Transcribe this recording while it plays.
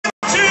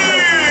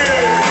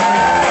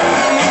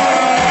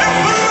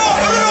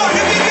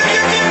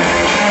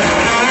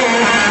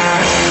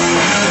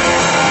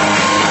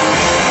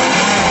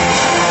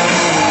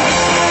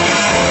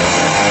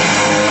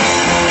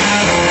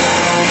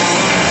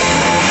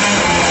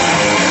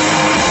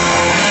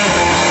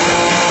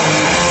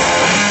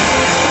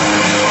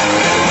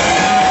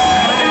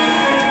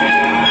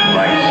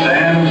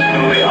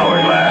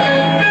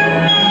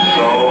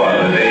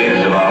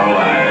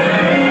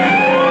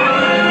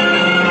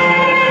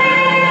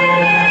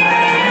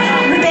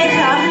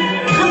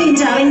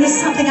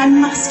I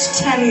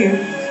must tell you.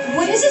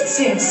 What is it,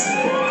 sis?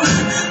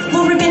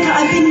 Well, Rebecca,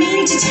 I've been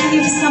meaning to tell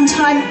you for some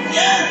time.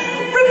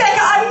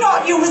 Rebecca, I'm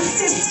not your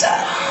sister.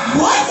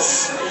 What?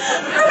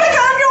 Rebecca,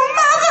 I'm your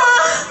mother.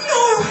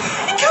 No,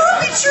 it can't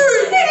be true.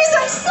 It is,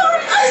 I'm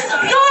sorry.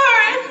 No,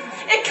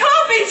 it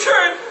can't be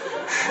true.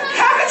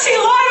 How could she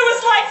lie to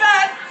us like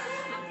that?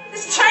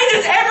 This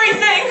changes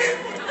everything.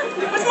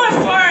 Where's my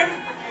phone?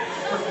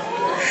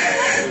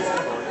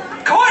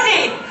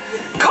 Courtney!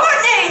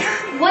 Courtney!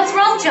 What's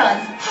wrong,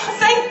 John? Oh,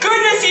 thank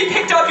goodness you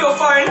picked up your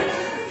phone.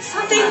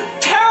 Something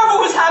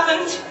terrible has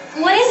happened.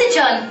 What is it,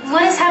 John?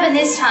 What has happened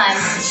this time?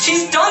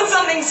 She's done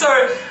something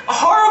so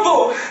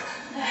horrible.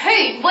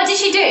 Who? What did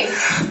she do?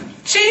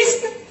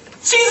 She's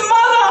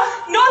mother,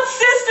 not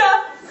sister.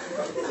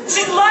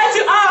 She's lied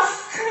to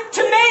us,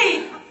 to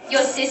me.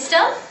 Your sister?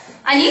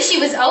 I knew she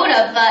was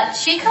older, but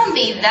she can't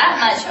be that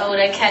much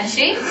older, can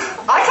she?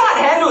 I can't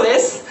handle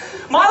this.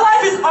 My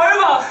life is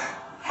over.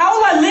 How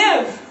will I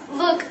live?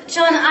 Look,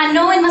 John, I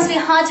know it must be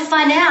hard to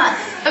find out,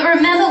 but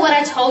remember what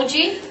I told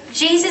you?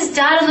 Jesus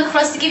died on the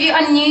cross to give you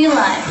a new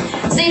life,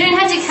 so you don't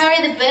have to carry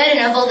the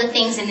burden of all the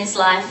things in this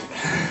life.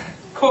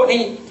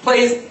 Courtney,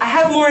 please, I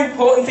have more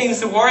important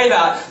things to worry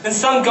about than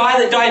some guy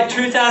that died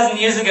 2,000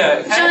 years ago.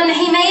 Okay? John,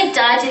 he may have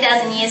died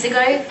 2,000 years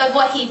ago, but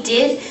what he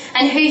did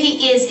and who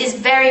he is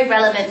very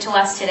relevant to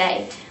us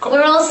today.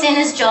 We're all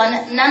sinners, John.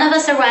 None of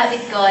us are right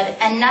with God,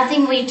 and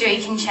nothing we do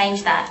can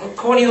change that.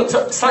 Courtney, look,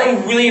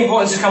 something really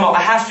important has come up.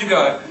 I have to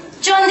go.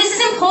 John, this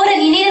is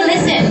important. You need to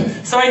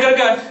listen. Sorry, gotta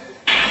go.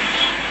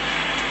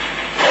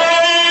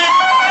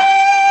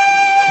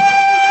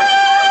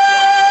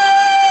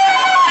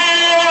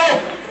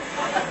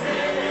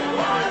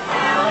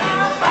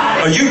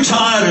 Are you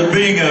tired of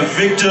being a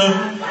victim?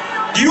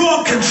 Do you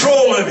want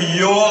control over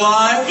your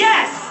life?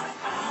 Yes!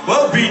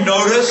 Well, be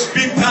noticed,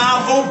 be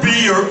powerful,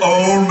 be your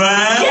own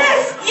man.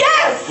 Yes!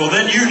 Yes! Well,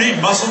 then you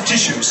need muscle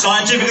tissue,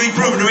 scientifically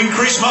proven to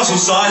increase muscle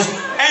size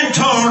and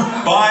tone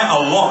by a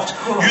lot.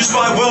 Used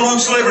by well-known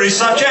celebrities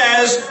such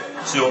as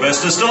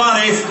Sylvester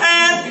Stallone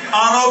and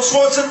Arnold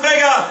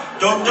Schwarzenegger.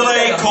 Don't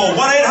delay, call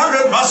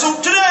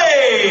 1-800-MUSCLE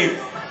today.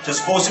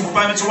 Just 4 simple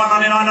payments of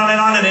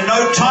 $199.99, and in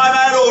no time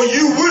at all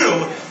you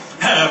will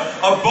have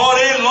a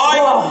body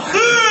like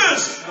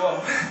this.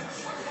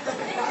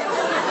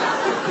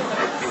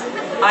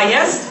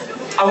 Yes,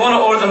 I want to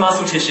order the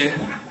muscle tissue.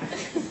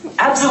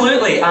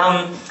 Absolutely.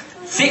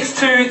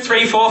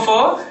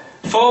 62344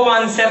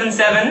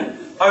 4177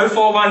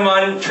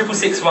 0411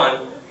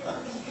 6661.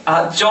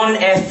 John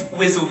F.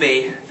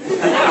 Wizzleby.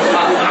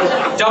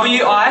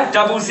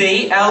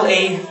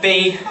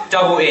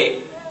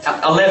 WIZZLEBEE.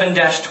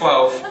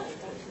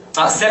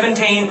 11-12.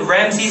 17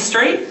 Ramsey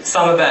Street,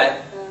 Summer Bay.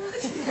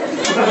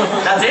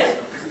 That's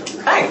it?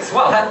 Thanks.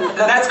 Wow,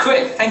 that's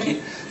quick. Thank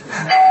you.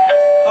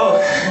 Oh.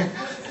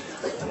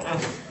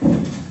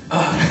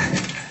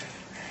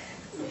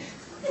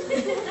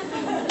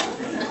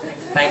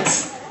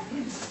 Thanks.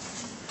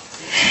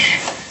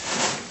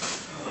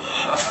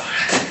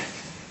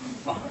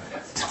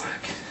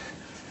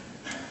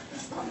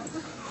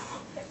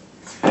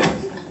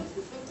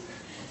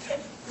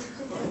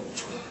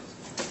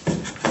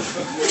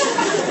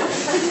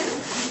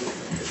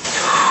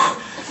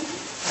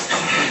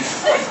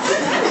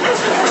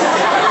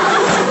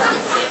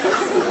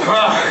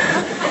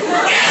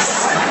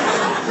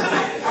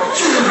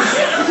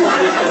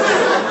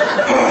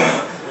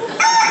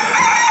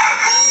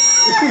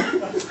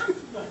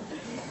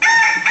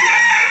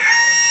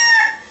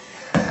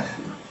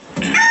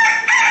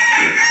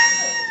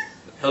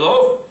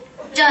 Hello?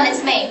 John,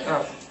 it's me.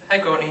 Oh,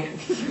 hey, Courtney.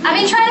 I've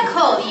been trying to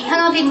call. You hung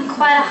up in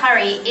quite a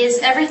hurry. Is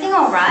everything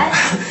all right?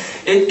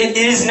 It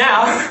is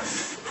now.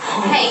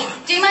 Hey,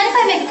 do you mind if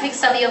I make a quick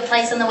stop at your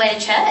place on the way to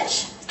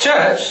church?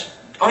 Church?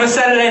 On a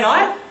Saturday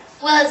night?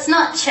 Well, it's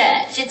not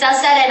church. It's our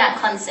Saturday night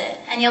concert,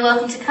 and you're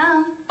welcome to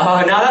come.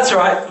 Oh, no, that's all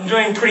right. I'm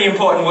doing pretty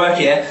important work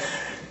here.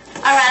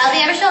 All right, I'll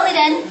be over shortly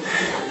then.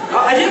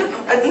 Oh, I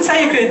didn't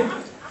say you could.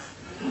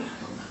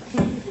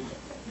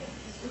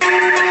 Do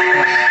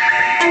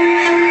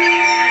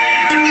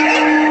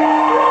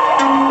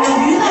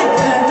you like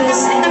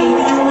purpose and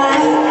meaning in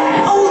life?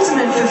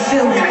 Ultimate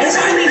fulfillment is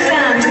only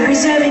found in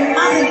preserving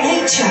Mother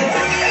Nature.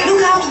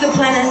 Look after the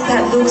planet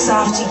that looks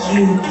after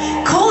you.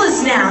 Call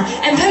us now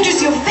and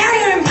purchase your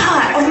very own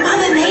part of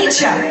Mother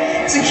Nature.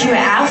 Secure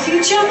our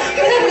future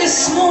with even a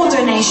small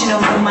donation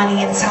of your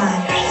money and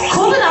time.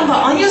 Call the number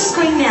on your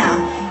screen now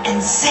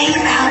and save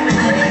our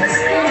planet.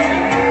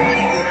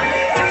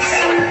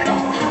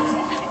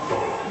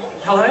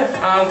 Hello?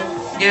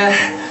 Yeah,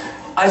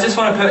 I just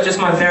want to purchase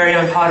my very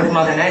own part of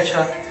Mother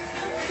Nature.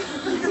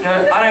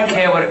 No, I don't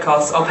care what it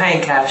costs. I'll pay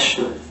in cash.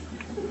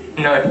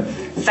 No,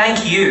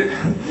 thank you.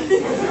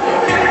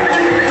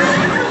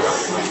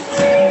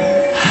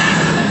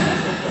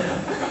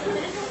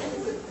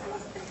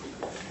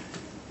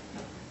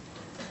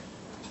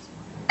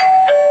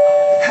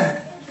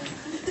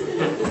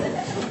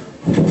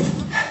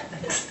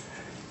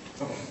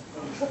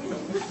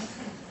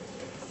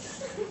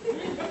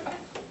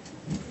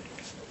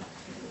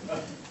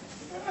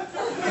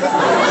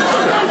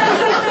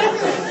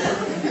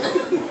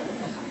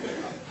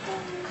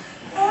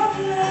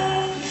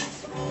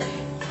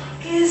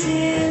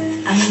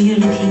 Are you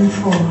looking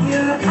for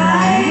your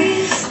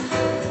eyes?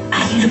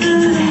 Are you looking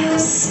for that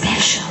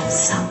special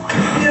someone?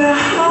 Your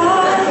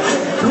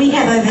heart. We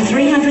have over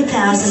 300,000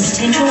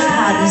 potential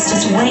partners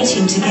just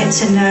waiting to get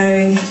to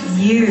know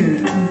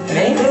you.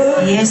 Me?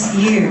 Yes,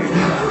 you.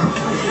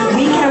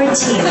 We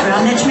guarantee through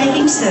our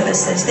matchmaking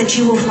services that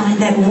you will find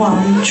that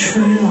one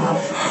true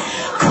love.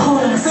 Call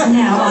us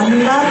now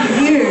on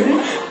Love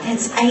You.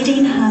 That's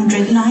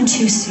 1800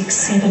 926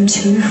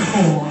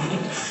 724.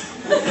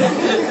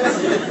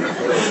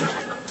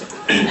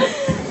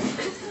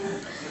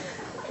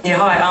 Yeah,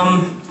 hi,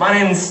 my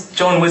name's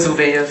John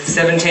Whizzelby of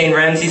 17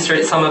 Ramsey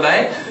Street, Summer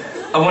Bay.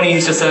 I want to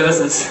use your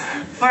services.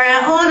 For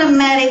our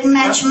automatic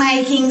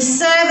matchmaking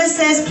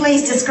services,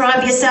 please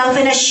describe yourself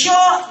in a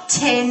short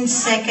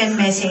 10-second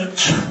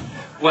message.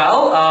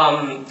 Well,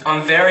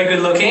 I'm very good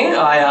looking.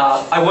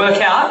 I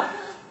work out.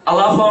 I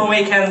love long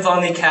weekends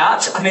on the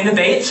couch. I'm in the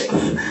beach.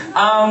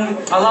 I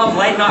love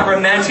late night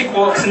romantic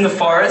walks in the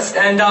forest,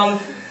 and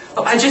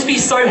I'd just be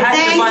so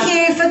happy with my...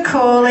 Thank you for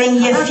calling.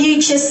 Your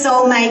future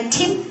soulmate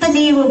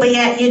Tiffany will be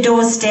at your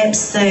doorstep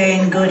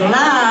soon. Good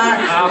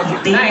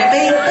luck. Beep,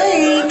 beep,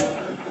 beep.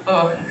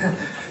 Oh.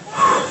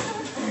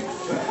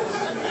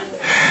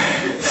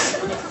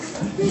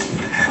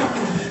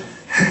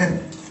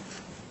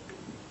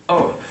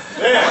 Oh.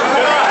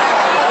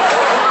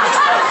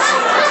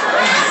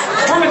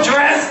 Wrong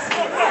address.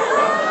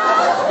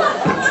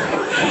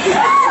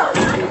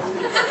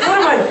 What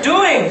am I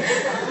doing?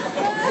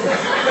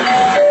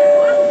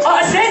 Oh,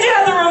 I sent you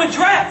out the wrong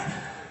address.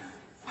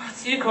 Oh,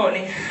 it's you,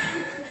 Courtney.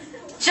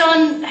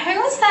 John, who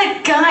was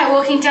that guy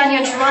walking down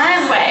your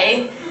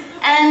driveway?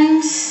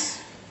 And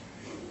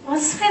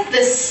what's with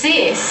the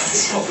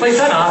cyst? Oh, please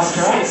don't ask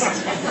her.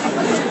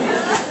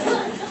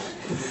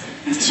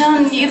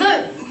 John, you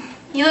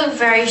look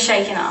very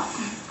shaken up.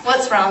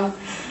 What's wrong?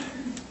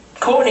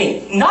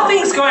 Courtney,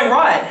 nothing's going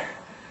right.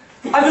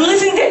 I've been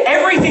listening to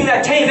everything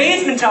that TV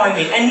has been telling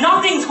me, and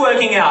nothing's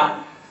working out.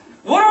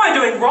 What am I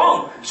doing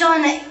wrong?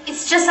 John,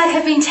 it's just like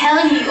I've been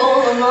telling you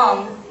all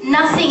along.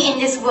 Nothing in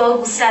this world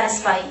will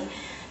satisfy you.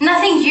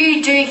 Nothing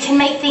you do can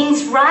make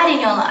things right in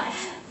your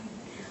life.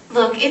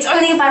 Look, it's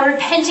only by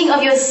repenting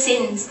of your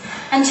sins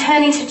and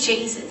turning to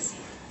Jesus.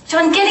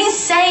 John, getting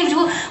saved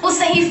will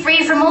set you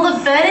free from all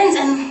the burdens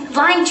and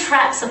lying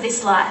traps of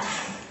this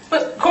life.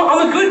 But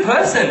I'm a good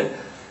person.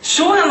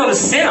 Surely I'm not a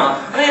sinner.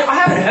 I mean, I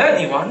haven't hurt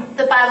anyone.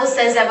 The Bible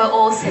says that we're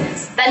all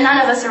sinners, that none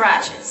of us are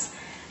righteous.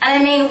 And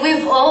I mean,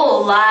 we've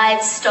all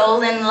lied,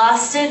 stolen,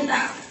 lusted.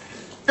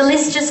 The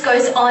list just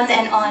goes on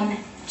and on.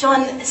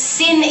 John,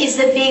 sin is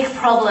the big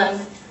problem.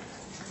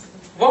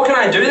 What can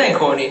I do then,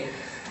 Courtney?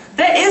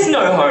 There is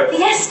no hope.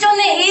 Yes, John,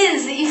 there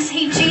is. You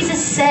see, Jesus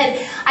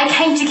said, I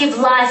came to give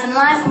life and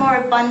life more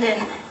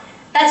abundant.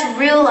 That's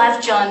real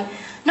life, John.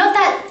 Not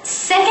that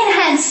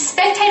second-hand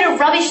spectator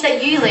rubbish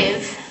that you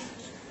live.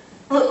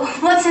 Look,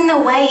 what's in the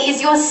way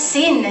is your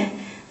sin.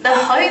 The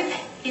hope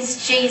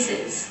is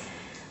Jesus.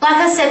 Like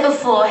I said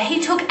before, he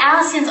took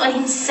our sins on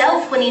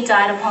himself when he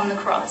died upon the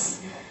cross.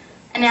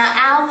 And now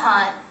our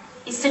part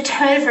is to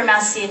turn from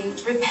our sin,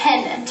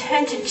 repent and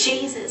turn to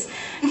Jesus.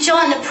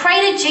 John,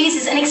 pray to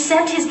Jesus and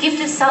accept his gift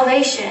of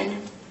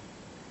salvation.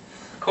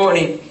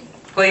 Courtney,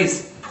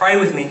 please, pray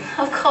with me.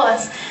 Of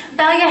course.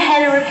 Bow your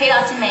head and repeat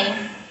after me.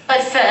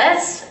 But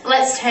first,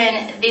 let's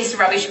turn this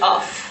rubbish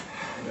off.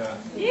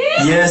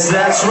 Yes,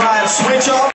 that's right. Switch off.